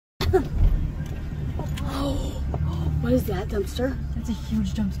What is that, dumpster? That's a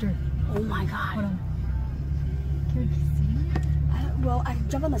huge dumpster. Oh my god. Hold on. Can we see? Well, I can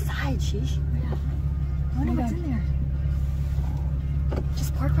jump on the side, sheesh. Oh, yeah. I wonder what's in there.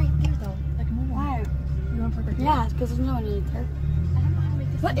 Just park right there, though. Like a normal. Why? You want to park right there? Yeah, because there's no one in there. I don't know how to make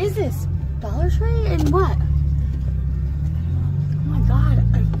this. What is this? Dollar Tree and what? Oh my god.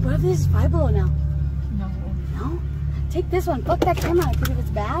 What if this is Five Below now? No. No? Take this one. Fuck that camera. Because if it's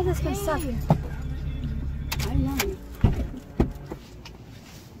bad, that's gonna suck. I know.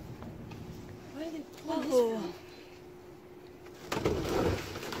 What are they pulling this from?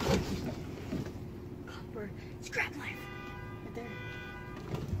 Copper scrap knife. Right there.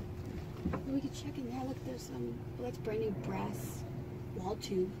 We could check in there. Look, there's some. Oh, that's brand new brass wall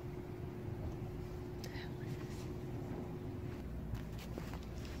tube.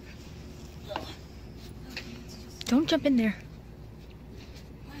 Don't jump in there.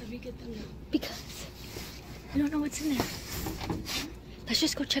 Why did we get them now? Because I don't know what's in there. Let's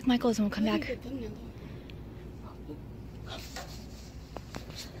just go check Michael's and we'll come back.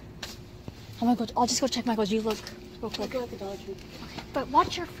 I'm gonna go. I'll just go check Michael's. You look real quick. Go at the Dollar Tree. Okay, but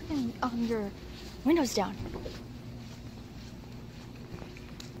watch your freaking your windows down.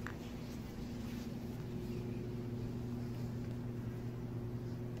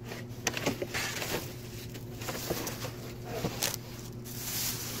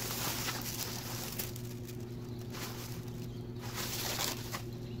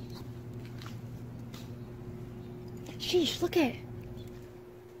 Sheesh, look at it.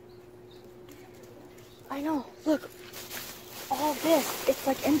 I know, look. All this, it's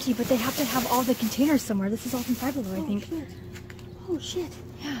like empty, but they have to have all the containers somewhere. This is all from Five Below, I think. Shit. Oh shit.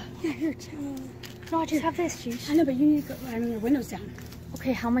 Yeah. Yeah, here. No, I just have this, Sheesh. I know, but you need to go, I mean, your windows down.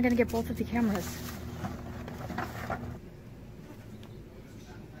 Okay, how am I gonna get both of the cameras?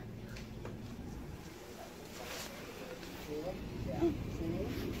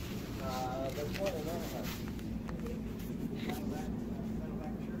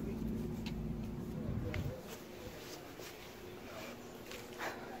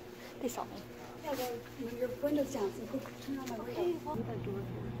 They saw me. Yeah, well, your windows down, so go turn on my window.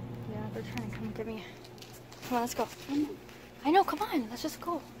 Yeah, they're trying to come get me. Come on, let's go. I know, come on, let's just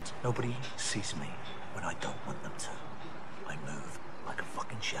go. Nobody sees me when I don't want them to. I move like a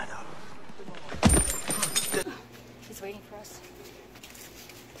fucking shadow. He's waiting for us.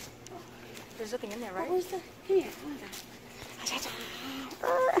 There's nothing in there, right? Where's the... Here.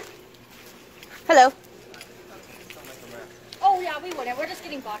 Hello. Oh, yeah, we wouldn't. We're just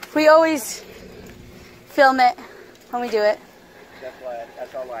getting boxed. We always film it when we do it.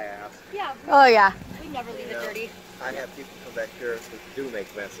 That's all I ask. Yeah. Oh, yeah. We never leave it dirty. I have people come back here that do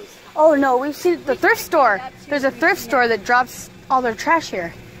make messes. Oh, no, we've seen the thrift store. There's a thrift store that drops all their trash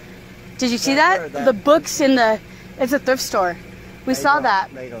here. Did you see that? The books in the... It's a thrift store. We saw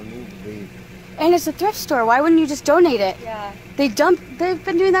that. They don't need to be. And it's a thrift store. Why wouldn't you just donate it? Yeah. They've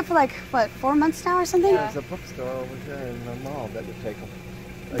been doing that for like, what, 4 months now or something? There's a bookstore over here in the mall that would take them.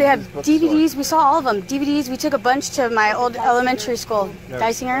 They have DVDs. We saw all of them. DVDs. We took a bunch to my old elementary school.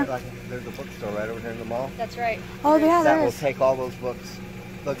 Geisinger. There's a bookstore right over here in the mall. That's right. Oh, yeah, there That will is. take all those books.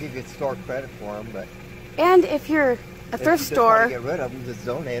 They'll give you store credit for them, but And if you're a thrift store... Get rid of them, just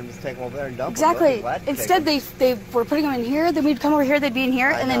donate them, just take them over there and dump Exactly. them. Instead, they were putting them in here. Then we'd come over here. They'd be in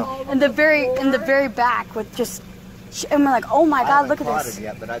here, and then in the very back with just. And we're like, oh my god, look at this. I haven't caught it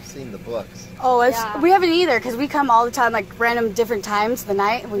yet, but I've seen the books. Oh, we haven't either because we come all the time, like random different times of the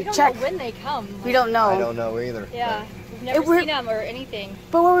night. We don't check know when they come. We don't know. I don't know either. Yeah, we've never seen them or anything.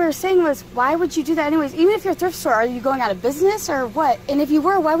 But what we were saying was, why would you do that anyways? Even if you're a thrift store, are you going out of business or what? And if you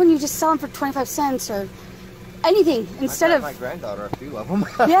were, why wouldn't you just sell them for 25 cents or anything instead of my granddaughter a few of them.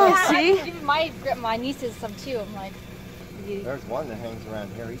 Yeah, see? Even my nieces some too. I'm like, there's one that hangs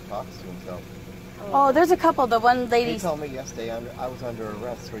around here. He talks to himself. Oh, there's a couple. The one lady. He told me yesterday I was under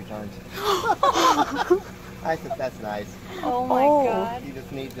arrest 3 times. I said that's nice. oh my god. You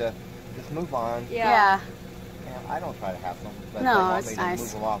just need to move on. Yeah. And I don't try to hassle them. But No, they want it's me nice. To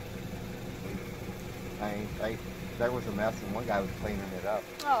move along. There was a mess and one guy was cleaning it up.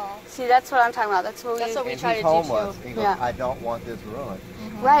 Oh. See, that's what I'm talking about. That's what we try to do homeless. too. He goes, I don't want this ruined.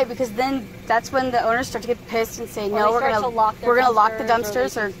 Right, because then that's when the owners start to get pissed and say, no, we're gonna lock the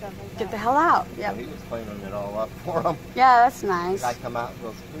dumpsters or get the hell out. Yeah. So he was cleaning it all up for him. Yeah, that's nice. The guy come out and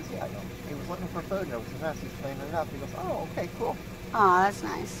goes, who's he? I go, he was looking for food and there was a mess. He's cleaning it up. He goes, oh, okay, cool. Oh, that's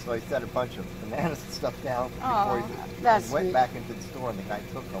nice. So he set a bunch of bananas and stuff down Oh, before he went back into the store and the guy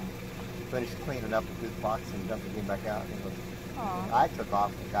took them, finished cleaning up with his box and dumped it back out. And he goes, I took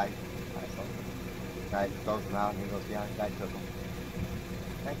off. The guy throws them out and he goes, yeah, the guy took them.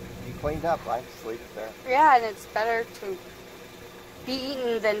 Thank you. He cleaned up. I sleep there. Yeah, and it's better to be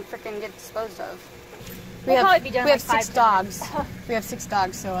eaten than freaking get disposed of. We'll probably be done we in have like 6 5 dogs. We have 6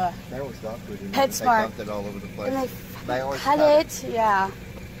 dogs, so There was dog food in there. PetSmart. They dumped it all over the place. and They always cut it. Yeah.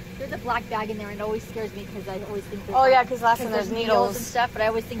 There's a black bag in there, and it always scares me because I always think there's Oh like, yeah, because last time there's there's needles and needles. stuff, but I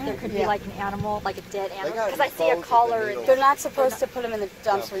always think there could be Yeah. like an animal, like a dead animal. gotta Because I see a dispose of the collar and needles. They're not supposed to put them in the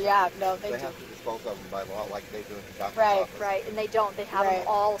dumpster. Yeah, no, They do. have to dispose of them by law like they do at the doctor's Right, office. right, and they don't. They have Right. them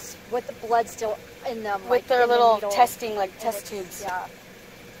all with the blood still in them, With like, their in the little needle. testing, like And test it's- tubes. Yeah,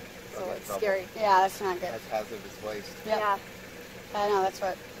 so Okay, it's trouble. scary. Yeah, that's not good. That's hazardous waste. Yep. Yeah. I know, that's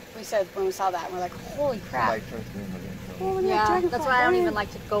what we said when we saw that. We're like, holy crap. Somebody turns me in again. Yeah, that's why I don't even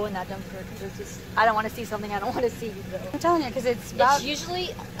like to go in that dumpster because it's just, I don't want to see something I don't want to see. So. I'm telling you, because it's about... It's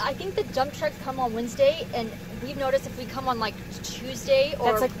usually, I think the dump trucks come on Wednesday, and we've noticed if we come on like Tuesday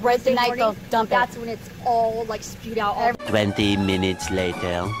or That's like right the Wednesday night morning, they'll dump it. that's when it's all like spewed out. All 20 minutes later.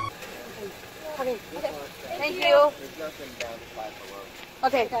 Okay, thank you. There's nothing down to 5 below.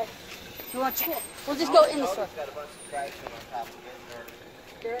 Okay, we want to check. We'll just go in the store. It's got a bunch of trash in on top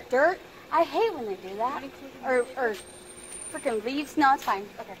of it. Dirt? I hate when they do that. Or freaking leaves. No, it's fine.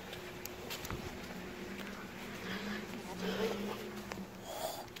 Okay.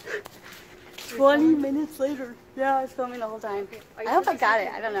 Minutes later. Yeah, I was filming the whole time. I hope I got it.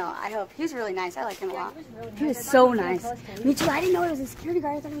 I don't know. I hope. He was really nice. I like him a lot. He was so nice. Me too. I didn't know it was a security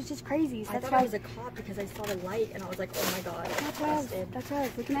guard. I thought it was just crazy. So I that's thought why it was a cop because I saw the light and I was like, oh my god. That's why I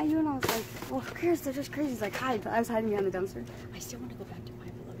was looking at you and I was like, well, who cares? They're just crazy. He's like, hide. But I was hiding behind the dumpster. I still want to go back to my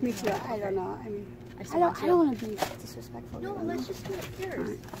below. Me too. I don't know. I mean, I still want don't want to be disrespectful. No, to them. let's just do it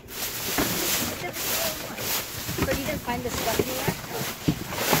upstairs. But you didn't find this stuff anywhere?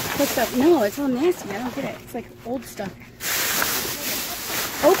 What stuff? No, it's all nasty. I don't get it. It's like old stuff.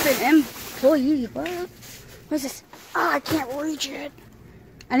 Open employee. What? What's this? Oh, I can't reach it.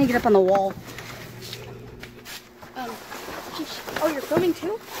 I need to get up on the wall. Oh, you're filming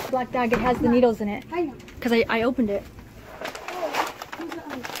too? Black bag, it has the needles in it. I know. Because I opened it.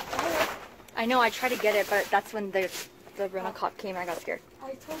 I know, I tried to get it, but that's when the rental cop came and I got scared.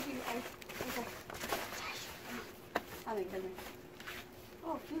 I told you. I was like, oh my goodness.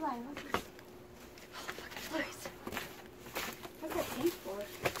 Oh, feline. What's this? Oh, look. What's that tank for?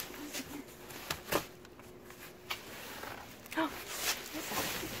 What's this? Oh, what's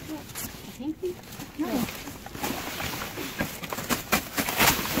that? A tank thing? No.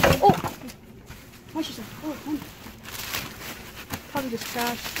 Oh! Wash yourself. Oh, come on. Probably just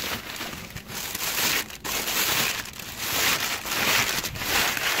trash.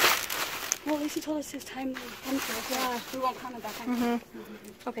 Well, at least he told us his time. Yeah. We won't comment that time.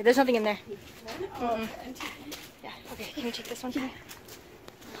 Okay, there's nothing in there. Oh, Yeah, okay, can you take this one?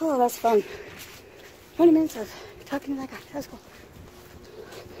 oh, that's fun. 20 minutes of talking to that guy. That was cool.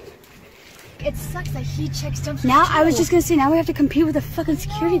 It sucks that he checks dumpsters. Now, I was just gonna say, now we have to compete with the fucking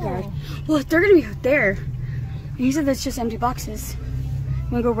security guard. Well, if they're gonna be there. And he said that's just empty boxes.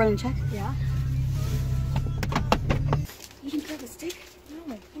 You wanna go run and check? Yeah. You didn't grab the stick?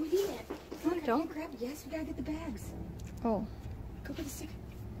 No. We need it. No, I don't. Grab it. Yes, we gotta get the bags. Oh. Go get the stick.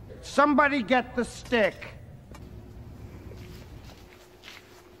 Somebody get the stick.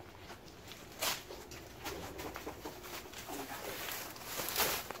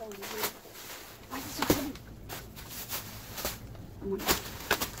 Why is it so heavy? Oh my God.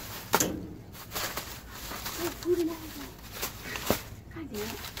 Oh, food and everything. God damn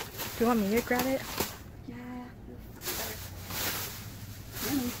it. Do you want me to grab it? Yeah.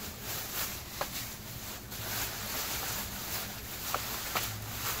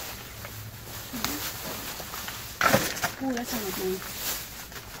 Oh, that's not like mine.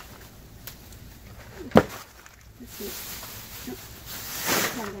 Let's see. Nope.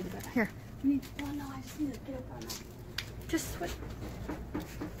 Gotta go to bed. Here. We need, well, no, I just need to get up on that. Just switch.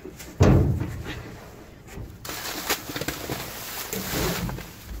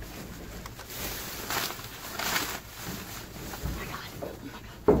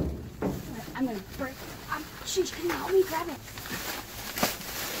 I'm gonna break. Sheesh, can you help me grab it?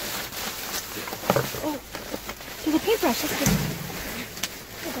 Oh, there's a paintbrush. That's good.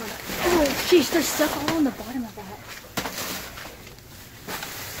 Oh, sheesh, there's stuff all on the bottom of that.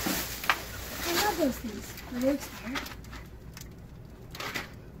 I love those things. Are they expired?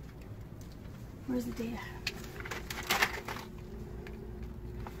 Where's the date at?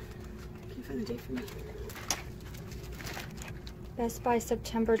 Can you find the date for me? Best by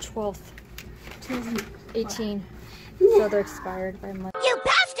September 12th, 2018. 18. So they're expired by a month. You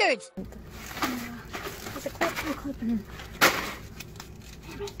bastards! There's a clip. A clip.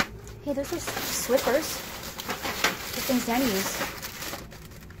 Hey, those are slippers. The things Danny used.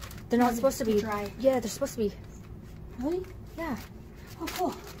 They're not supposed to be dry. Yeah, they're supposed to be. Really? Yeah. Oh,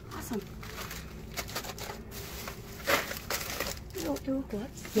 cool. Awesome. Little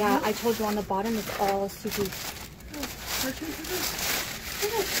gloves. Yeah, I told you on the bottom it's all soupy.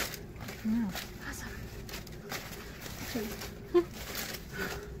 Yeah. Awesome.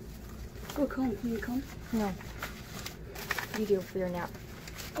 Go comb. Can you comb? No. You do for your nap.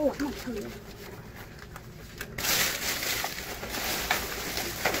 Oh, I'm gonna kill you.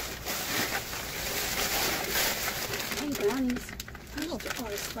 Hey, brownies. Oh,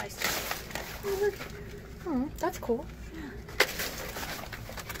 it's spiced. Oh, look. Oh, that's cool.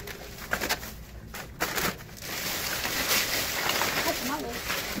 That's my way.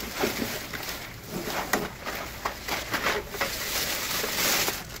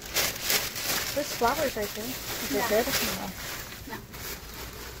 There's flowers right there. Is Yeah. it there? That's No.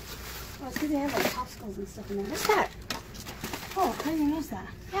 Oh, it's because they have like popsicles and stuff in there. What's that? Oh, I didn't even notice that.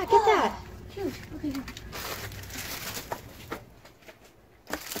 Yeah, get that. Cute. Okay, here.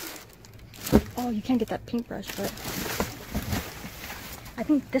 Oh, you can't get that paintbrush, but I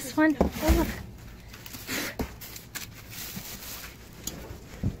think this one. Oh, look.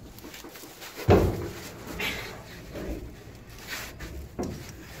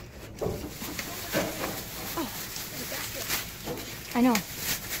 I know.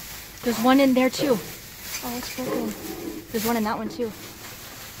 There's one in there too. Oh, it's broken. There's one in that one too.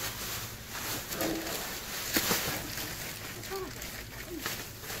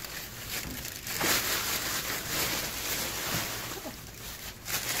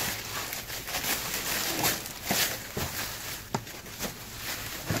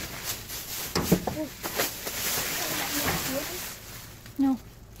 No,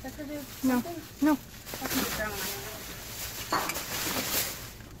 no, no.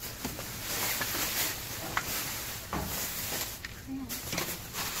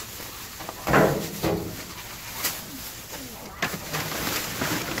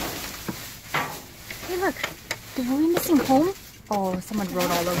 Hey, look. Were we missing home? Oh, someone wrote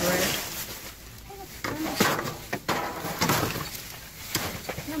all over it.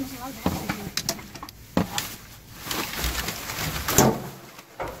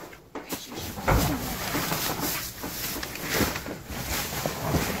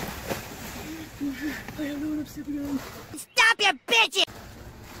 Stop your bitching!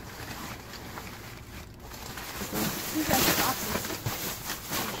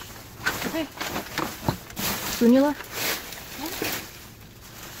 Okay. Spoonula?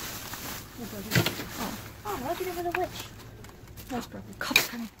 Oh, look at it with a witch. That's broken. Cup's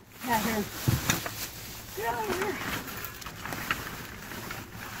coming. Yeah, here. Get out of here.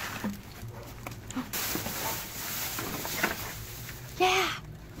 Yeah!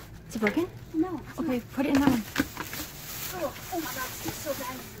 Is it broken? No. Okay, put it in that one. Oh my god, it's so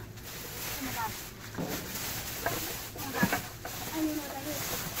bad. Oh my god. Oh my god. I don't know what that is.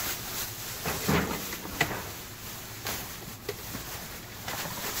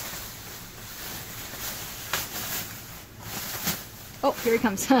 Oh, here he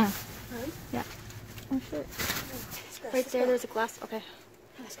comes. Really? Yeah. Oh shit. Let's Right there, there's a glass. Okay.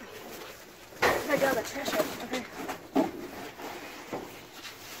 Let's go. I gotta get all the trash out. Okay.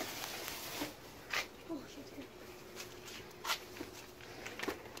 Oh, shit.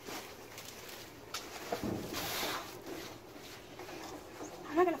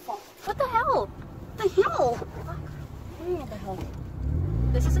 I'm not gonna fall. What the hell? What the hell? What the hell?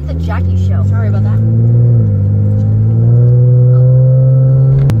 This isn't the Jackie show. Sorry about that.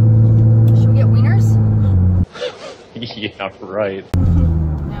 Should we get wieners? Yeah, right.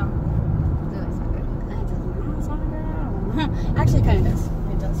 No. That's not good. Actually, it kind of does.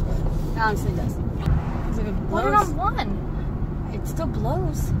 It does. But it honestly does. Because if it Put it blows, on one. it still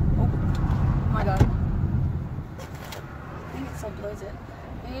blows. Oh my god. I think it still blows it.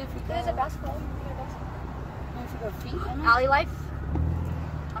 Maybe if we go, There's a basketball. maybe if we go feet on it. Alley life.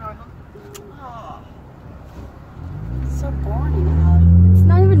 On our home. It's so boring in the alley. It's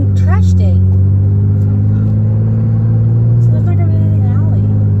not even trash day. So there's not gonna be anything in the alley.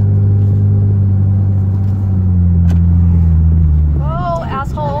 Whoa,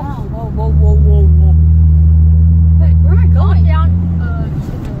 asshole. Wow. Whoa, whoa, whoa, whoa, whoa. Wait, where am I going? Down.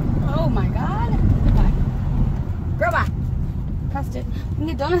 Oh my god. Goodbye. Girl, bye. Passed it. We can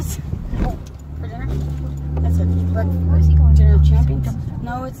get donuts. Oh, for dinner? That's a Where's he going? dinner of champions.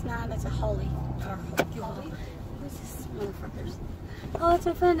 No, it's not. That's a Holly. Or Holly. Who's this motherfuckers? Oh, that's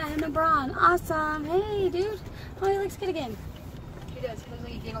my friend. I have my bra on. Awesome. Hey, dude. Oh, he looks good again. He does. He looks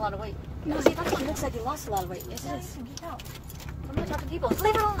like he gained a lot of weight. No, see, that's what it looks like. He lost a lot of weight. Yes, it is. Geek out. I'm gonna talk to people.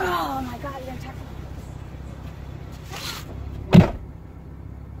 Leave it alone. Oh my god, you're gonna talk to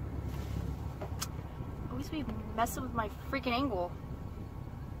to be messing with my freaking angle.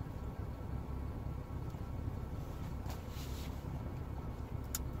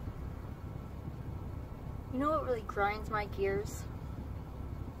 You know what really grinds my gears?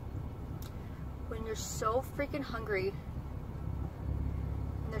 When you're so freaking hungry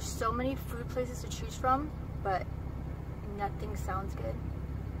and there's so many food places to choose from, but nothing sounds good.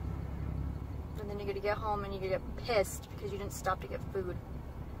 And then you're gonna get home and you're gonna get pissed because you didn't stop to get food.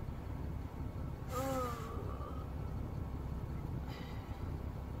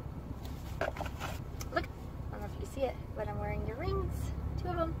 Look, I don't know if you can see it, but I'm wearing earrings. 2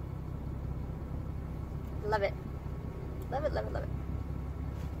 of them. Love it. Love it, love it, love it.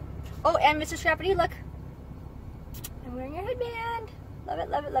 Oh, and Mr. Strappity, look. I'm wearing your headband. Love it,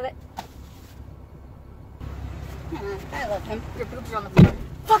 love it, love it. I love him. Your boobs are on the floor.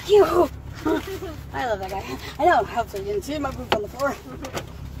 Fuck you! I love that guy. I know. I hope so. You didn't see my boobs on the floor.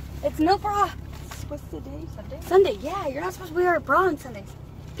 It's no bra. What's the day? Sunday? Sunday. Yeah, you're not supposed to wear a bra on Sundays.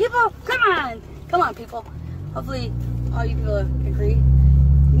 People, come on. Come on, people. Hopefully, all you people agree.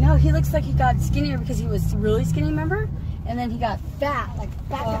 No, he looks like he got skinnier because he was really skinny, remember? And then he got fat, like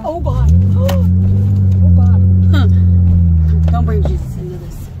fat. Oh, God. Oh, God. Don't bring Jesus into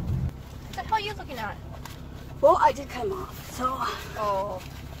this. What the hell are you looking at? Well, I did cut him off, so. Oh.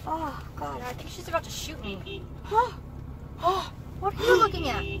 Oh, God. I think she's about to shoot me. Huh? Oh, what are you looking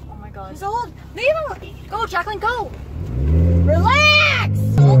at? Oh, my God. He's old. Leave him. Go, Jacqueline, go. Relax.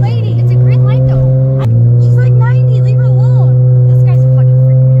 Old lady, it's a green light, though. She's like 90. Leave her alone. This guy's fucking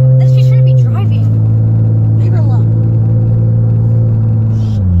freaking me out. This, she shouldn't be driving. Leave her alone.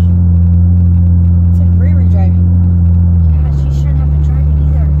 It's like Riri driving. Yeah, she shouldn't have been driving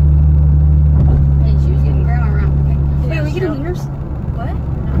either. Hey, she was getting grandma around. Okay. Wait, are we getting sure. wieners? What?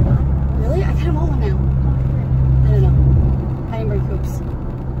 No, Really? I got them all now. I don't know. I didn't bring coops.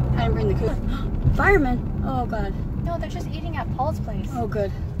 I didn't bring the coops. Fireman. Oh, God. no, they're just eating at Paul's place. Oh,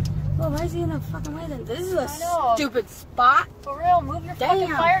 good. Well, why is he in the fucking way then? This is a I know. stupid spot. For real, move your fucking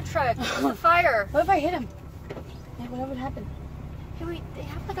Damn. fire truck. Move the fire. What if I hit him? Hey, what would happen? Hey, wait, they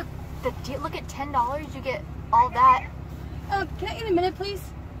have like look at $10, you get all that. Can I get a minute, please?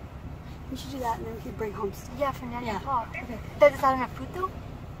 We should do that and then we can bring home stuff. Yeah, for Nanny Yeah. and Pop. Okay. Is that enough food though?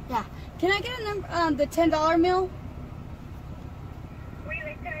 Yeah. Can I get a number, the $10 meal? Would you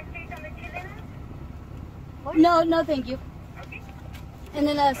like to taste on the chili? What? No, no, thank you. Okay. And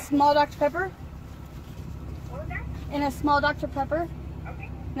then a small Dr. Pepper. What was that? And a small Dr. Pepper. Okay.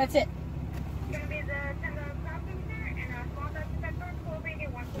 And that's it. It's gonna be the $10 topping there and a small Dr. Pepper, 4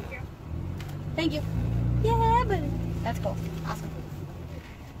 and 1 for you. Thank you. Yeah, but that's cool. Awesome.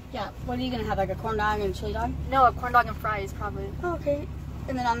 Yeah, what are you gonna have? Like a corn dog and a chili dog? No, a corn dog and fries probably. Oh, okay.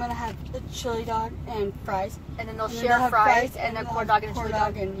 And then I'm gonna have a chili dog and fries. And then they'll And then share they'll have fries and a they'll corn have dog and a chili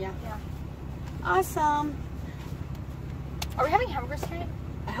dog. and yeah. Yeah. Awesome. Are we having hamburgers tonight?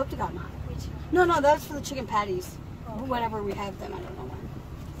 I hope to God not. Me too. No, that's for the chicken patties. Oh, okay. Whenever we have them, I don't know when.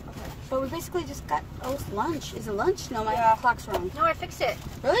 Okay. But we basically just got, oh, it's lunch. Is it lunch? No, my Yeah. clock's wrong. No, I fixed it.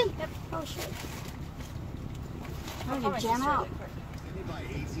 Really? Yep. Oh, shit. I'm I'll gonna jam out. really quick.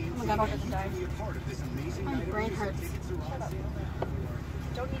 Oh my God, Doesn't die. my brain hurts. Shut up.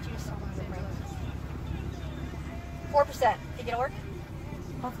 Don't need you to stop moving, right? 4%. Think it'll work?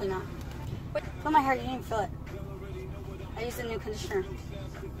 Hopefully not. What? Feel my hair, you didn't even feel it. I used a new conditioner.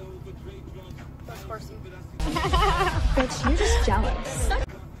 Those horsey. Bitch, you're just jealous.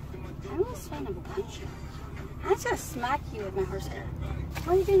 I'm gonna swing a bunch. I'm just gonna smack you with my horse hair.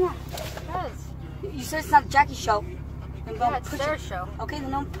 Why are you doing that? Yes. You said it's not Jackie's show. Then Yeah, don't it's push their it. show. Okay,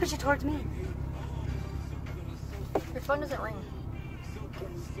 then don't push it towards me. Your phone doesn't ring.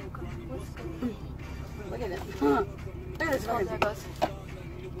 Look at it. Look at this Oh, fucking there thing. it goes.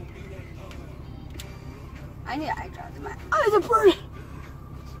 I need eye drops in my eyes are burning.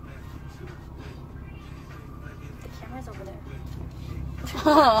 The camera's over there.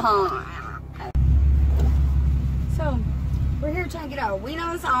 So, we're here trying to get our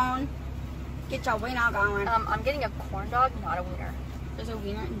wieners on. Get your wiener going. I'm getting a corn dog, not a wiener. There's a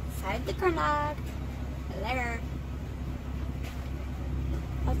wiener inside the corn dog. There.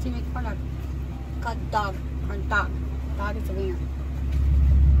 How do you make corn dog? Called dog. Corn dog. Dog is a wiener.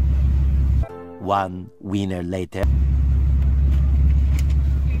 One wiener later.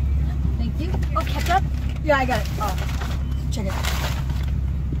 Thank you. Oh, ketchup? Yeah, I got it. Oh, check it.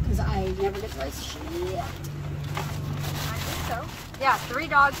 Because I never get rice shit. I think so. Yeah, 3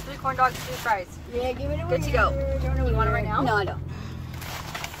 dogs, 3 corn dogs, 2 fries. Yeah, give it away. Good to go. You want it right now? No, I don't.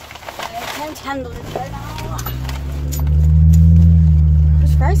 I can't handle it right now.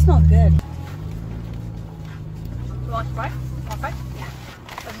 Those fries smell good. You want fry? Want fry? Yeah.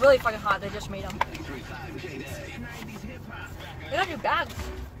 really fucking hot. They just made them. They don't do bags.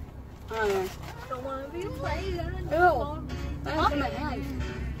 Oh, Don't want to be playing. ew. That's in my hand.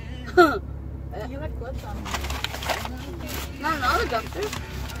 You had gloves on. Not in all the dumpsters.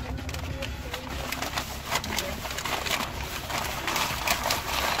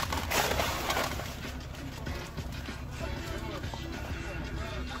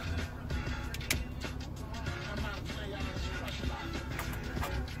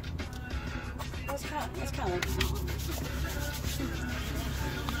 That's kind of like.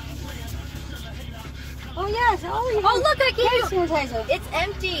 Oh yes! Oh yeah! Oh look, I gave you. Sanitizer. It's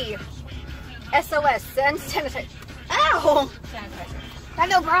empty. SOS. Send sanitizer. Ow! Sanitizer. I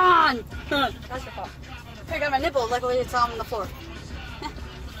know, Braun. That's your fault. I got my nipple. Luckily, it's on the floor.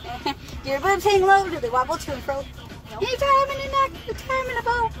 Do your boobs hang low? Do they wobble to and fro? No. Can you tie them in your neck? You tie them in a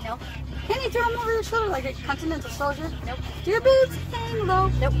bow? No. Can you throw them over your shoulder like a continental soldier? Nope. Do your boobs hang low?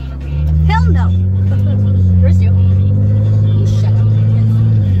 Nope. Hell no. Where's you? Shut up.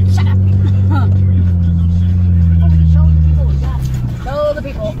 Shut up. Oh, we can show the people. Yeah. Show the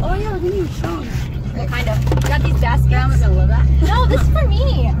people. Oh yeah, we can show them. Kind of. I got these baskets. Grandma's gonna love that. No, this is for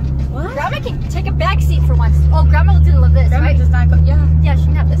me. What? Grandma can take a back seat for once. Oh, Grandma didn't love this, Grandma right? does not go. Yeah. Yeah, she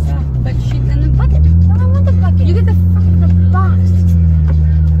can have this. Yeah. But she's in the bucket. No, I don't want the bucket. You get the box.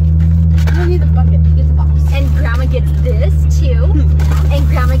 You don't need the bucket. You get the box. And Grandma gets this too. And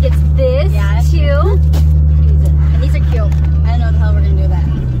Grandma gets this Yeah. too. Jesus. And these are cute. I don't know how we're gonna do that.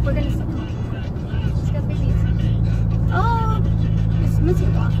 We're gonna. Let's get babies. Oh, it's missing a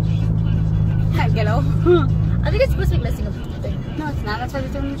box. Ghetto. I think it's supposed to be missing a thing. No, it's not. That's why they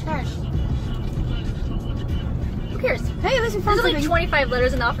threw it in the trash. Who cares? Hey, listen, There's only something. 25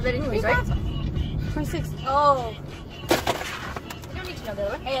 letters in the alphabet anyways, right? 26. Oh. You don't need to know the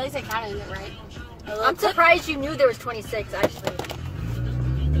other one. Hey, at least I counted it right. I'm surprised you knew there was 26, actually.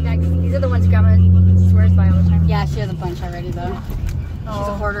 These are the ones Grandma swears by all the time. Yeah, she has a bunch already, though. She's a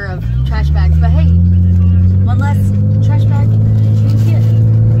Oh. hoarder of trash bags. But hey, one less trash bag. She's here.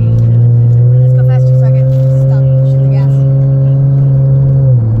 Let's go faster so I can stop pushing the gas.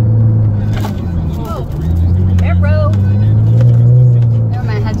 Oh. Arrow. Never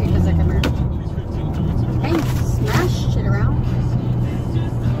mind, I had to because I could remember. Hey, smash shit around.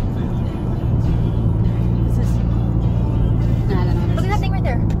 What's this? Nah, I don't know. Look at that thing right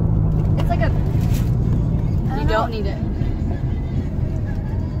there. It's like a. You don't need it.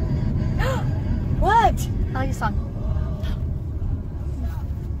 What? I like this song.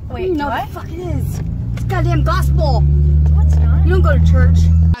 Wait, You know do what I? the fuck it is. It's goddamn gospel. No, it's not. You don't go to church.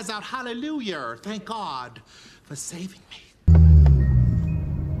 As out, hallelujah, thank God for saving me.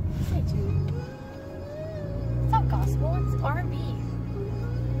 It's not gospel. It's R&B.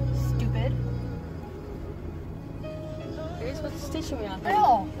 Stupid. You're supposed to station me on.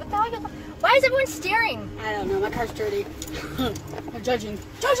 No. What the hell? Why is everyone staring? I don't know. My car's dirty. I'm judging.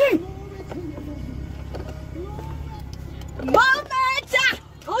 Judging! Moment!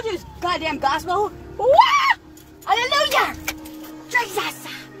 Told you it's goddamn gospel. Wah! Hallelujah! Jesus!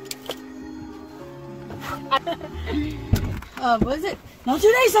 What is it? Not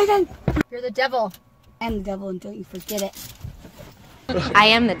today, Satan! You're the devil. I'm the devil, and don't you forget it. I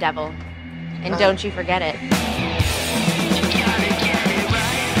am the devil, and don't you forget it.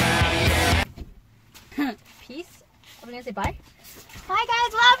 Peace. Are we gonna say bye? Bye,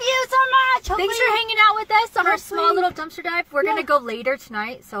 guys. Love you so much. Hopefully, Thanks for hanging out with us on our small Hopefully- little dumpster dive. We're Yeah. gonna go later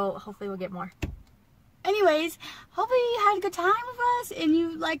tonight, so hopefully we'll get more. Anyways, hopefully you had a good time with us and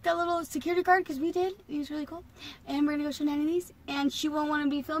you liked that little security guard because we did. It was really cool. And we're gonna go show Nanny these. And she won't want to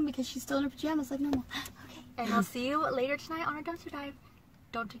be filmed because she's still in her pajamas like normal. Okay. And we'll see you later tonight on our dumpster dive.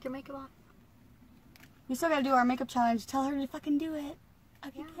 Don't take your makeup off. We still gotta do our makeup challenge. Tell her to fucking do it.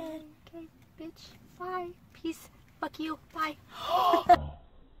 Okay, good. Okay, bitch. Bye. Peace. Fuck you. Bye.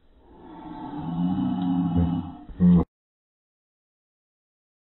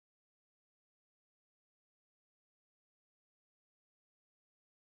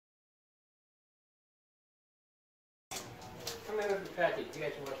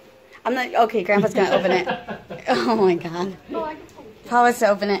 I'm not. Okay, Grandpa's gonna open it. Oh my god. Promise to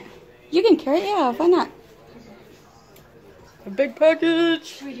open it. You can carry it? Yeah, why not? A big package.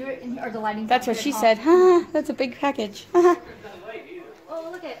 Should we do it in the lighting? That's what she said. Huh, that's a big package. Haha. Oh,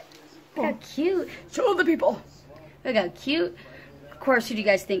 look at how cute. Show the people. Look how cute. Of course, who do you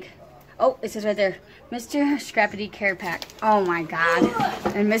guys think? Oh, it says right there, Mr. Scrappity Care Pack. Oh my god.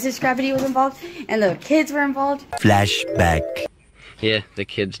 And Mrs. Scrappity was involved, and the kids were involved. Flashback. Yeah, the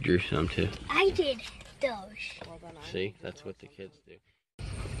kids drew some too. I did those. See, that's what the kids do.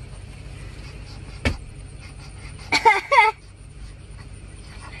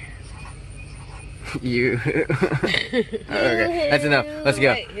 You. Okay, that's enough. Let's go.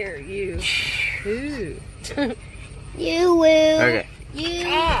 Right here, you. You will. Okay. You.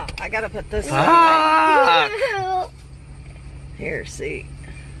 Ah, I gotta put this on. Fuck! Here, see.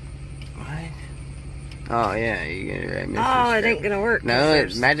 What? Oh yeah, you get it right. Oh, it ain't gonna work. No,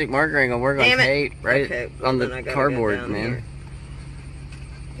 it's magic marker ain't gonna work on Damn it. tape, right? Okay, On then I the gotta cardboard, go down man. here.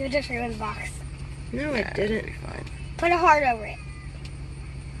 You just ruined the box. No, Yeah, I didn't. it'll be fine. Put a heart over it.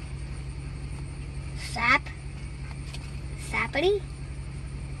 Sap. Sappity.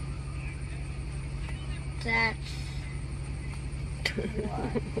 That's.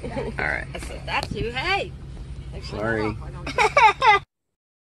 All right. I said that's you. Hey. Sorry.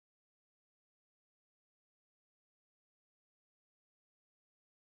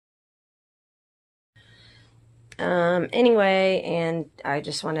 Anyway, and I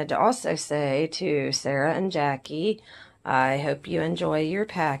just wanted to also say to Sarah and Jackie, I hope you enjoy your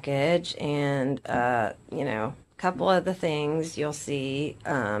package, and, you know, a couple of the things you'll see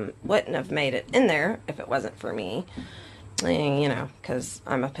wouldn't have made it in there if it wasn't for me. And, you know, because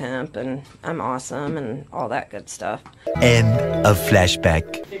I'm a pimp and I'm awesome and all that good stuff. End of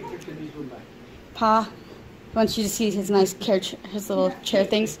flashback. Pa wants you to see his nice his little chair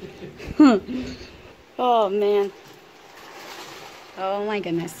things. Oh man. Oh my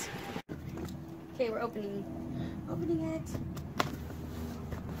goodness. Okay, we're opening it.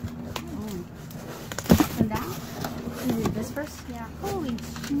 Oh. And that? Can we do this first? Yeah. Holy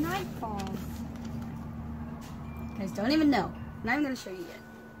nightfalls. Guys, don't even know. I'm not even gonna show you yet.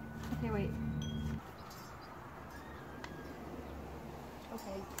 Okay, wait.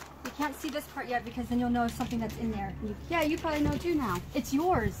 Okay. You can't see this part yet because then you'll know something that's in there. Yeah, you probably know too now. It's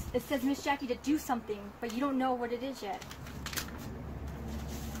yours. It says Miss Jackie to do something, but you don't know what it is yet.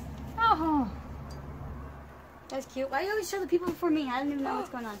 Oh. That's cute. Why do you always show the people before me? I don't even know what's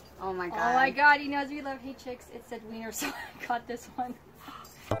going on. Oh my god. Oh my god, he knows we love Hey Chicks. It said wiener, so I got this one.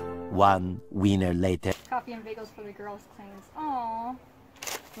 1 wiener later. Coffee and bagels for the girls' claims. Aww.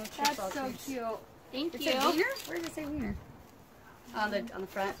 That's so cute. Thank It you. said wiener? Where does it say wiener? On the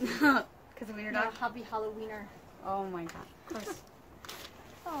front. Because the wiener dog? No, hubby Halloweener. Oh my god. Of course.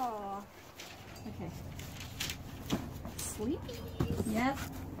 Aww. Okay. Sleepy. Yep.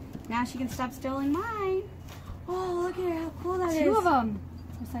 Now she can stop stealing mine. Oh, look at how cool that is. Two of them.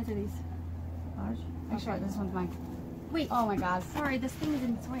 What size are these? Large? Actually, this one's mine. Wait. Oh my god. Sorry, this thing is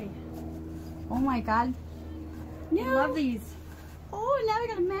in its way. Oh my god. I love these. Oh, now we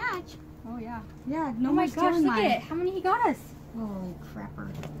got a match. Oh yeah. Yeah, no Oh more my gosh, stealing look mine. at it. How many he got us? Holy crapper.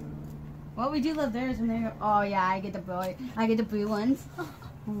 What we do love there is when they go, oh yeah, I get the blue ones. Oh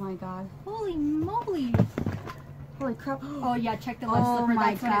my god. Holy moly. Holy crap. Oh yeah, check the left Oh slipper.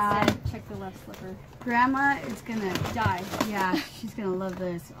 my That's god. what it said. Check the left slipper. Grandma is gonna Die. Yeah, she's gonna love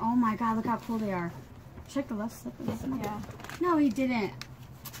this. Oh my god, look how cool they are. Check the left slipper. Yeah. No, he didn't.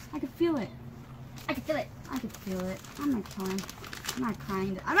 I could feel it. I can feel it. I could feel it. I'm not killing. I'm not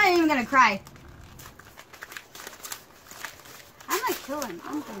crying. I'm not even gonna cry. I'm not killing.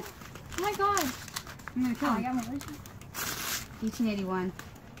 I'm gonna. Oh my god. I'm gonna kill Oh, I him. got my version. 1881.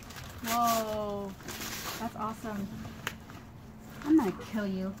 Whoa. That's awesome. I'm gonna kill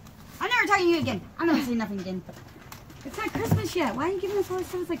you. I'm never talking to you again. I'm not saying nothing again. It's not Christmas yet. Why are you giving us all this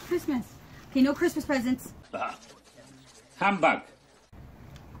stuff? It's like Christmas. Okay, no Christmas presents. Humbug.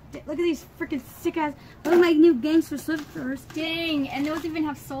 Look at these freaking sick ass. Look at my new gangster slippers. Dang, and those even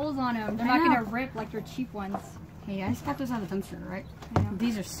have soles on them. They're I not know. gonna rip like your cheap ones. Hey, I just got those out of the dumpster, right? I know.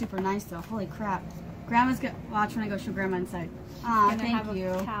 These are super nice though. Holy crap. Grandma's gonna watch when I go show Grandma inside. Aw, Gonna thank have you.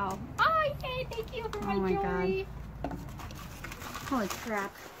 A cow. Oh, yay, thank you for Oh my my jewelry. Holy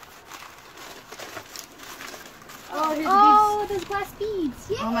crap. Oh, here's Oh, those glass beads.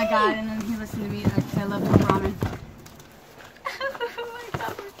 Yay. Oh my god, and then he listened to me because I love ramen. Oh my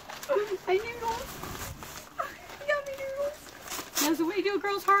god. I noodles. Yummy noodles. That's the way you do a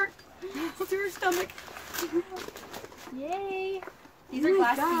girl's heart. It's through her stomach. Yay. These Oh are my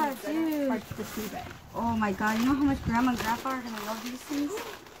glass God, beads. That dude. are hard to perceive it. Oh my god, you know how much Grandma and Grandpa are gonna love these things?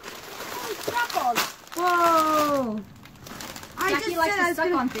 Holy crap balls. Whoa! I Jackie just likes said I to was suck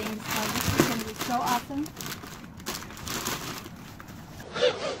gonna... on things, so this is gonna be so awesome.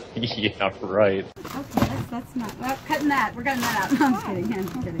 Yeah, right. Okay, that's not... Well, cutting that. We're cutting that out. No, I'm just kidding.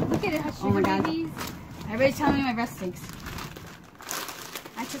 I'm kidding. Look at it, how Oh my sugar God. babies. Everybody's telling me my breast stinks.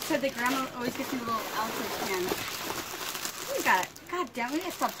 I just said that Grandma always gets me a little outside can. We got it. God damn, we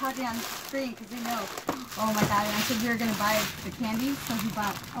gotta stop talking on the screen because they know. Oh my god, and I said we were gonna buy the candy, so he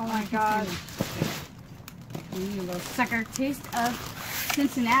bought. Oh my god. You little sucker. Taste of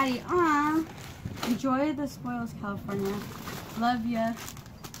Cincinnati. Aww. Enjoy the spoils, California. Love ya.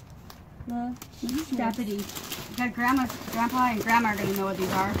 Deputy. Got Grandpa, and Grandma are gonna know what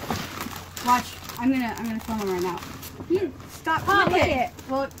these are. Watch. I'm gonna film them right now. You stop. Look at it.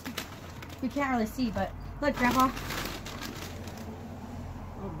 Well, we can't really see, but look, Grandpa.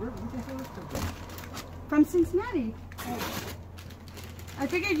 From Cincinnati. I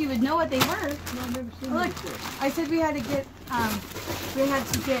figured you would know what they were. No, I've never seen Look, I said we had to get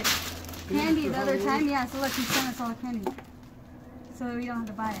candy the other time. Yeah, so look, he sent us all the candy, so we don't have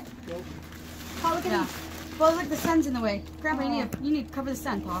to buy it. Paul, look at these. Well, look, the sun's in the way. Grandpa, you need to cover the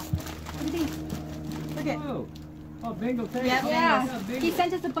sun, Paul. Look at these. Look at. Oh, bingo thing. Yep. Yeah. He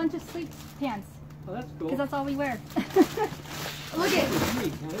sent us a bunch of sleep pants. Oh, that's cool. Because that's all we wear. Look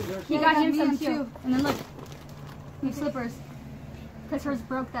at. He got him some too. And then look, new slippers. Because hers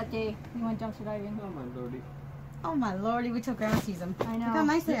broke that day. We went dumpster diving. Oh my lordy. Oh my lordy, wait till Grandma sees them. I know. Look how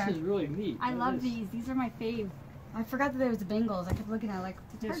nice they are. This is really neat. I love these. These are my fave. I forgot that there was the Bengals. I kept looking at it like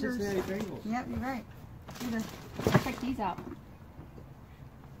the Yes, Tigers. Cincinnati Bengals. Yep, you're right. Check these out.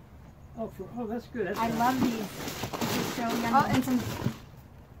 Oh, that's good. That's I nice. love these. This is so yummy. Oh, and some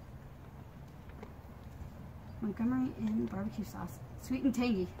Montgomery and barbecue sauce. Sweet and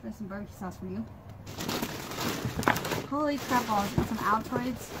tangy. There's some barbecue sauce for you. Holy crap balls. And some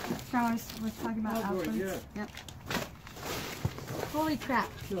Altoids. Grandma was talking about Altoids, Altoids. yeah. Yep. Holy crap.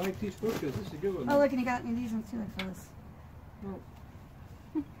 I like these books. This is a good one. Oh, look, and he got me these ones too, like Phyllis.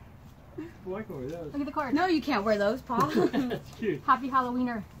 I like one of those. Look at the card. No, you can't wear those, Paul. That's cute. Happy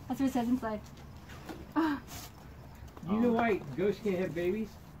Halloweener. That's what it says inside. You know why ghosts can't have babies?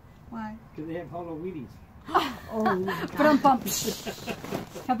 Why? Because they have Halloweenies. Oh, my God. But I'm bumped.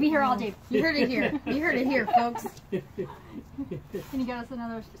 He'll be here all day. You heard it here. You heard it here, folks. Can you get us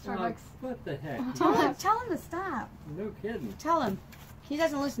another Starbucks? What the heck? Tell him to stop. No kidding. Tell him. He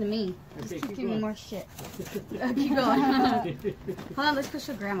doesn't listen to me. Just Okay, keep keep giving me going. more shit. Keep going. Hold on, let's go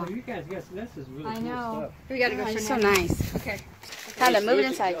show Grandma. Oh, you guys got this is really I cool know. stuff. We gotta go. Oh, She's yeah. so nice. Okay. Kind of move it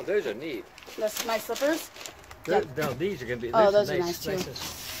inside. Oh, those are neat. Those my slippers. No, these are going to be. Oh, those those are nice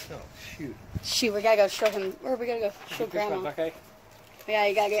too. Oh, shoot. Shoot, we gotta go show him. Where we gotta go show Grandma? Okay. Yeah,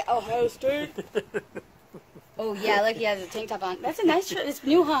 you gotta get Ohio State. Oh yeah, look, he has a tank top on. That's a nice shirt. It's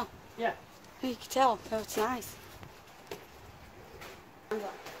new, huh? Yeah. You can tell. Oh, it's nice.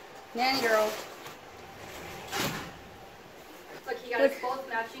 Nanny girl. Look, he got us both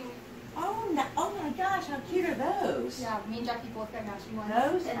matching. Oh, no, oh my gosh, how cute are those? Yeah, me and Jackie both got matching ones.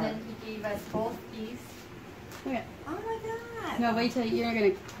 Those and are- then he gave us both these. Look at. Oh my god. No, wait till you're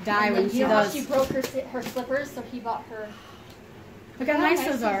gonna die And when then you see you know how those. she broke her slippers, so he bought her. Look how nice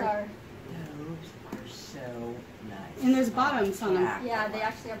those are. Those are so nice. And there's bottoms on them. Yeah, they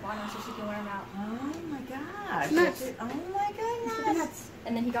actually have bottoms so she can wear them out. Oh my gosh. Nuts. Oh my goodness.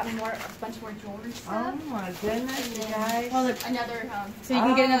 And then he got me a bunch more jewelry stuff. Oh my goodness, And you then guys. Well, look, another, so you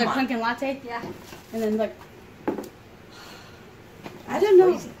can get another my- pumpkin latte. yeah. And then look. I That's don't know.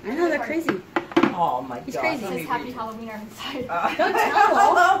 crazy. I know they're crazy. Oh my He's god. crazy. It says Happy Halloweener inside. Don't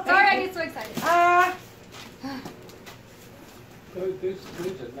tell him. Sorry, I get so excited. Those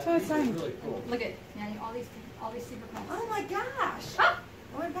are So exciting. really cool. Look at Nanny, all these secret pants. Oh my gosh.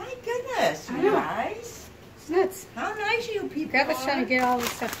 Oh my goodness, I you know. guys. It's nuts. How nice you people Grandpa's trying to get all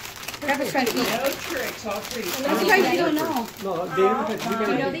this stuff. Grandpa's trying to eat. No tricks, all pretty. That's why you don't know. No, they never had.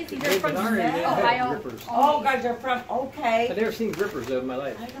 You know these are from Ohio. Ohio. Rippers. Oh, guys are from, okay. I've never seen rippers though in my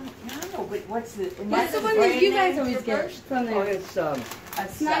life. I don't know, but what's the... What's the one that you guys always get from Oh, there? it's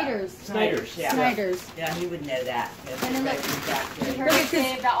Snyder's. Snyder's. Yeah. Snyder's. Yeah, he would know that. And then look, you heard me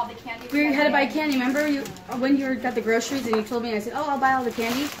say about all the candy. We had to buy candy. Remember when you got the groceries and you told me, and I said, oh, I'll buy all the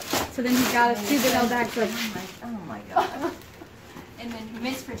candy. So then he got us 2 big old bags of. Oh my god. And then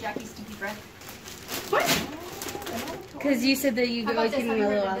mints for Jackie's stinky breath. Because you said that you How always about give this? me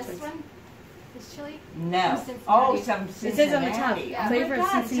Have a you little heard of this outfit. one? This chili? No. From Cincinnati. Oh, some Cincinnati. It says on the top, Yeah. flavor of Oh my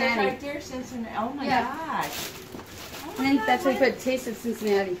God, it says Cincinnati. right there, Cincinnati. Oh my Yeah. gosh. Oh And then my that's why God, you put taste of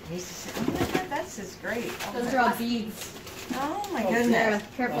Cincinnati. Oh my god, that's just great. Oh Those my are all God. beads. Oh my Yeah, goodness.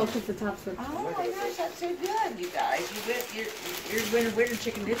 careful because the tops are. Oh my gosh, that's so good, you guys. You're winner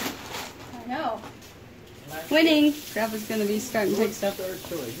chicken dinner. I know. Winning. Grandpa's going to be starting to take stuff.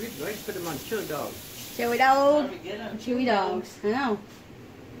 Chili. We like to put them on chili dogs. Chewy dog. Chewy dogs. I know.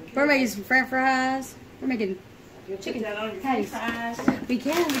 We're making some french fries. We're making chicken Put that on your patties. french fries. We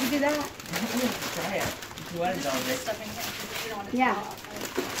can do that. Try it. If you want it on This this. stuff in here because we don't want it to Yeah. fall out.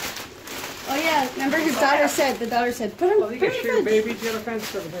 Oh yeah, remember his daughter said, the daughter said, put Well, them, you put got them sugar in the fridge. babies, you got a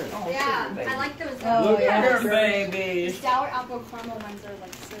fancy over here. Oh, Yeah, sugar baby. I like those. Oh, yeah. Sugar The babies. sour apple caramel ones are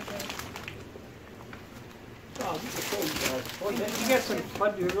like so good. Oh, boy, you got some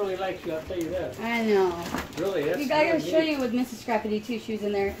bud you really like you, I'll tell you that. I know. Really, that's I gotta really show neat. you with Mrs. Scrappity too. She was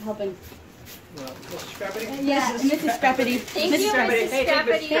in there helping. Mrs. Scrappity? Yeah, Mrs. Scrappity. Thank you, Scrappity. Mrs.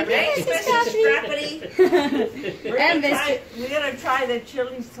 Scrappity. Thank you, Mrs. Scrappity. And We gotta try the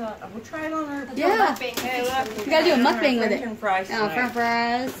chilies. We'll try it on our Yeah. Hey, look, We gotta do a mukbang with it. French fries. Oh, French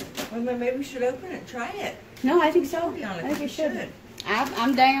fries. Well, maybe we should open it and try it. No, I think so. Be honest, I think we we should. should.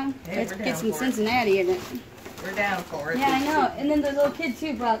 I'm down. Hey, Let's we're get down some for it. Cincinnati in it. We're down for it. Yeah, I know. And then the little kid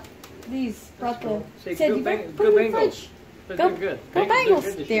too brought these. Brought the. Say, Said go you Bengals. put them in the Go fridge. Bengals. They're Go, doing good. go Bengals doing good Bengals.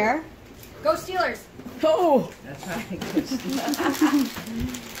 this They year. are. Go Steelers. Oh. That's right.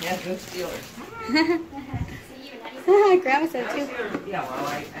 Yeah, go Steelers. Grandma said it too. Yeah,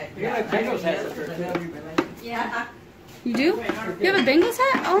 well, Yeah, Bengals has it there, too. Yeah. You do? You have a Bengals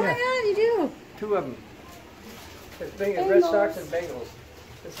hat? Oh my God, you do. Two of them. There's Red Sox and Bengals.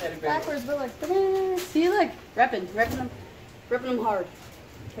 Cincinnati Bengals. Backwards, but like, ta-da. See, look, repping them hard.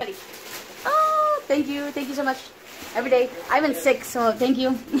 Ready. Oh, thank you so much. Every day. I've been sick, so thank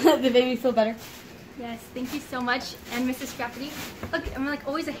you. They made me feel better. Yes, thank you so much. And Mrs. Scrappity. Look, I'm like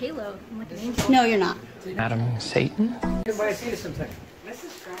always a halo. I'm like an angel. No, you're not. Adam Satan. Come by and see us sometime.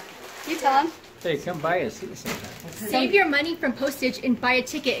 Mrs. Scrappity. You tell him. Hey, come by and see us sometime. Save your money from postage and buy a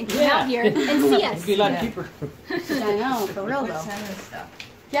ticket and come out here and see us. It'd be a lot cheaper. I know, for real though. Sending stuff.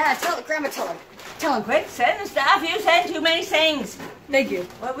 Yeah, Grandma, tell him. Tell him. Quit sending stuff. You send too many things. Thank you.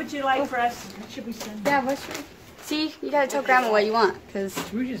 What would you like for us? What should we send? Yeah, what's your... See, you gotta tell Grandma what you want, because...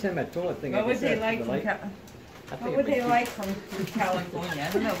 We just have that toilet thing. What I would guess they that's like the from light. What would they like from California?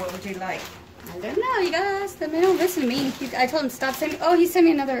 I don't know. What would they like? I don't know, you gotta ask them. They don't listen to me. I told him to stop sending... Oh, he sent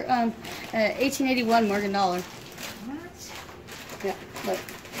me another 1881 Morgan dollar. What? Yeah, look.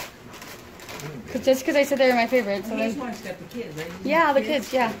 Just because I said they were my favorite. So He's then... one's got the kids, right? Yeah, the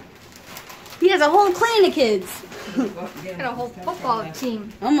kids, yeah. He has a whole clan of kids. Got a whole football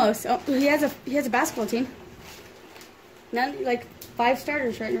team. Almost. Oh, he has a basketball team. None, like 5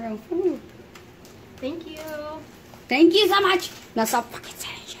 starters right in a row. Ooh. Thank you. Thank you so much. Now stop fucking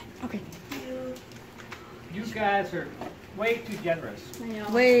saying shit. Okay. You guys are way too generous. I know.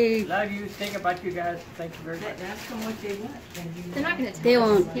 Wait. Love you. Think about you guys. Thank you very much. Ask them what they want. They're not going to They tell us.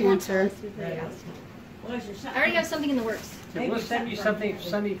 won't They won't tell answer. us if they ask. Well, is there I something? already have something in the works. So we'll send you something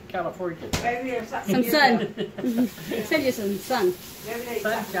sunny California. Maybe there's something Some here sun. Send you some sun. Maybe there's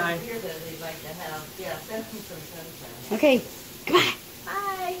Sunshine. something here that they'd like to have. Yeah, send them some sunshine. Okay. Come on.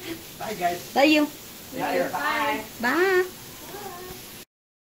 Bye. Bye, guys. Love you. Yeah, bye. Bye.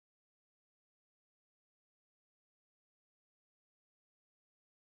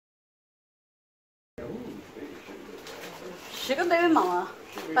 Sugar baby mama.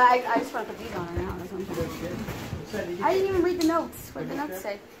 But I just want to put these on her now or something. I didn't even read the notes. What did the notes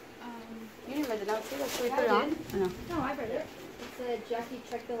say? You didn't read the notes either. Should we put it on? Or no? No, I read it. It said, Jackie,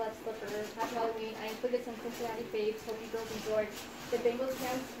 check the left slipper. Happy Halloween. I included some Cincinnati faves. Hope you girls enjoyed. The Bengals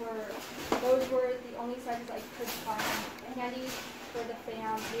pants those were the only sizes I could find. Handy for the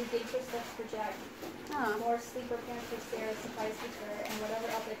fam. New gauge slips for Jack. More sleeper pants for Sarah. Surprise for her. And whatever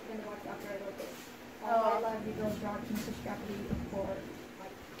else I put in the box after I wrote this. I love you girls. Rock. Mr. Scrappy for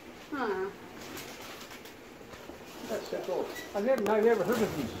like. Huh. That's so cool. I've never heard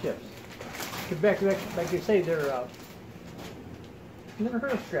of these chips. Back, like you say, they're. I've never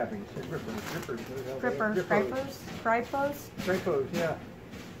heard of strapping. It's rippers. Gripos, yeah.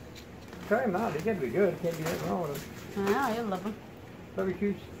 Try them out. They got to be good. Can't be that wrong with them. I know, I love them.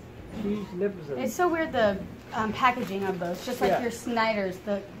 Barbecue cheese nips. It's so weird the packaging of those, just like Yeah. your Snyder's,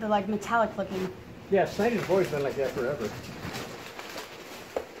 the like metallic looking. Yeah, Snyder's boys been like that forever.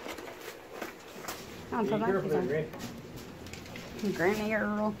 I'll put Be my careful shoes there, on. Grant. Granny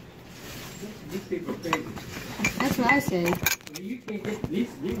girl. These people are crazy. That's what I say. You can't get these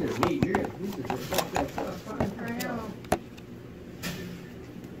are neat. These are the stuff that's fun. I know.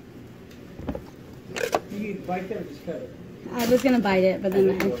 You can bite them or just cut it. I was gonna bite it, but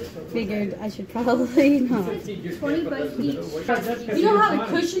then I figured I should probably not. 20 bucks each. You know how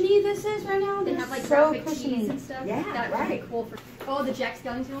cushiony this is right now? They have like so graphic cushiony. tees and stuff. Yeah, that would be cool for. Oh, the Jack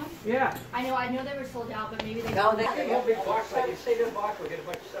Skellington one. Yeah. I know they were sold out, but maybe they. No, they Get one big box like you say that box. We'll get a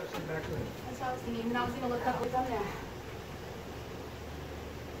bunch of stuff in the back of it. That's what I was thinking. And I was gonna look up what's on there.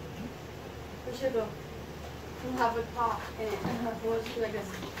 We should go. We'll have a pop in it. We'll just do like this.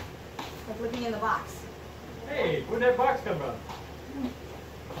 Like looking in the box. Hey, where'd that box come from?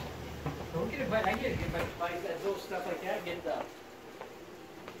 Don't get it, I get that little stuff like that. Get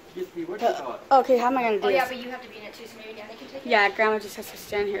the what you call it? Okay, how am I gonna do Oh yeah, this? but you have to be in it too, so maybe Danny can take it. Yeah, Grandma just has to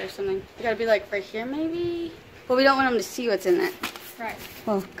stand here or something. You gotta be like right here maybe? Well, we don't want them to see what's in it. Right.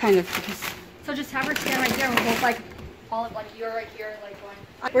 Well, kind of, because So just have her stand right there and we'll both like all of like you're right here like going.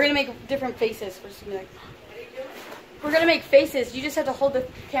 We're gonna make different faces. We're just gonna be like, what are you doing? We're gonna make faces. You just have to hold the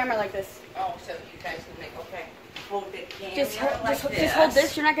camera like this. Oh, so you guys can make, okay. Hold the camera Just like this. just hold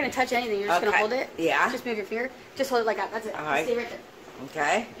this. You're not gonna touch anything. You're just gonna hold it. Yeah. Just move your finger. Just hold it like that. That's it. All right. Stay right there.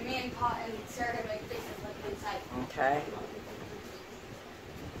 Okay. And me and Paul and Sarah are gonna make faces like inside. Okay.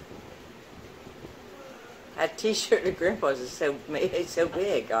 That t-shirt of Grandpa's is so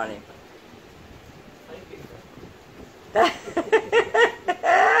big on him.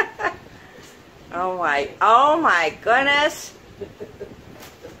 Oh my goodness.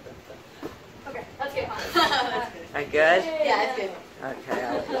 Okay, let's get on. Are good? Yeah, it's good. Okay.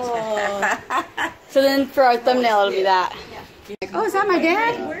 So then for our thumbnail, it'll be that. Yeah. Oh, is that my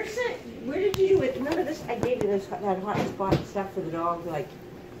dad? Where's it? Where did you do it? Remember this? I gave you this that hot spot stuff for the dog. Like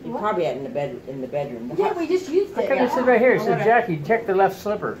you probably had it in the bedroom. Yeah, we just used How it. come it says right here? It says Jackie, check the left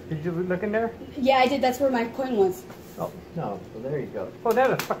slipper. Did you look in there? Yeah, I did. That's where my coin was. Oh no. Well, there you go. Oh,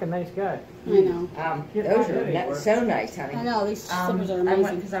 that's a fucking nice guy. I know. Those are so nice, honey. I know. These slippers are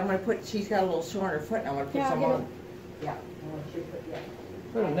amazing. Because I'm going to put. She's got a little sore on her foot, and I want to put some on. Yeah.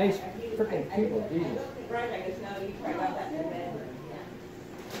 What a nice freaking people, Jesus.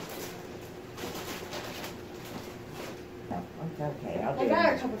 Okay, I'll do I got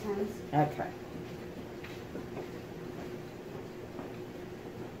her a couple times. Okay.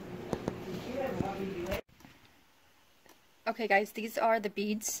 Okay guys, these are the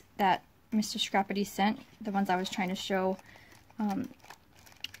beads that Mr. Scrappity sent, the ones I was trying to show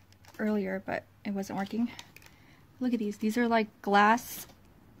earlier, but it wasn't working. Look at these are like glass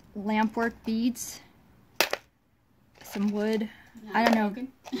lampwork beads, some wood, I don't know.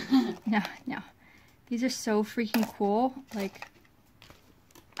 No. These are so freaking cool, like,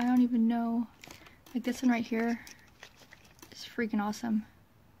 I don't even know, like this one right here is freaking awesome.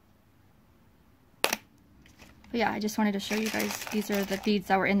 But yeah, I just wanted to show you guys, these are the beads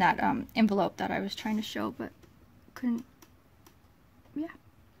that were in that envelope that I was trying to show, but couldn't, yeah,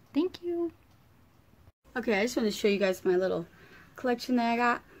 thank you. Okay, I just wanted to show you guys my little collection that I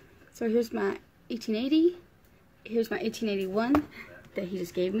got. So here's my 1880, here's my 1881 that he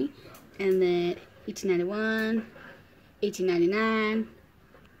just gave me, and then 1891, 1899,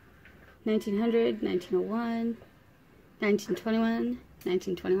 1900, 1901, 1921,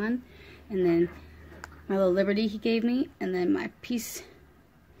 1921, and then my little Liberty he gave me, and then my piece,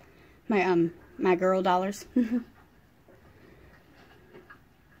 my girl dollars.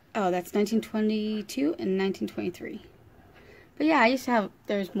 Oh, that's 1922 and 1923. But yeah, I used to have,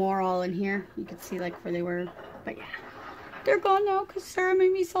 there's more all in here. You can see like where they were, but yeah. They're gone now because Sarah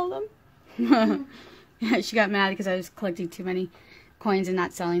made me sell them. Yeah, she got mad because I was collecting too many coins and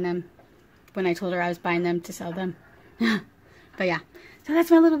not selling them when I told her I was buying them to sell them. But yeah, so that's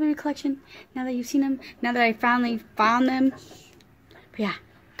my little baby collection. Now that you've seen them, now that I finally found them. But yeah,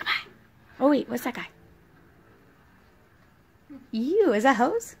 goodbye. Oh wait, what's that guy? You, is that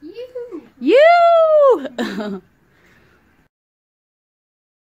Hose? You!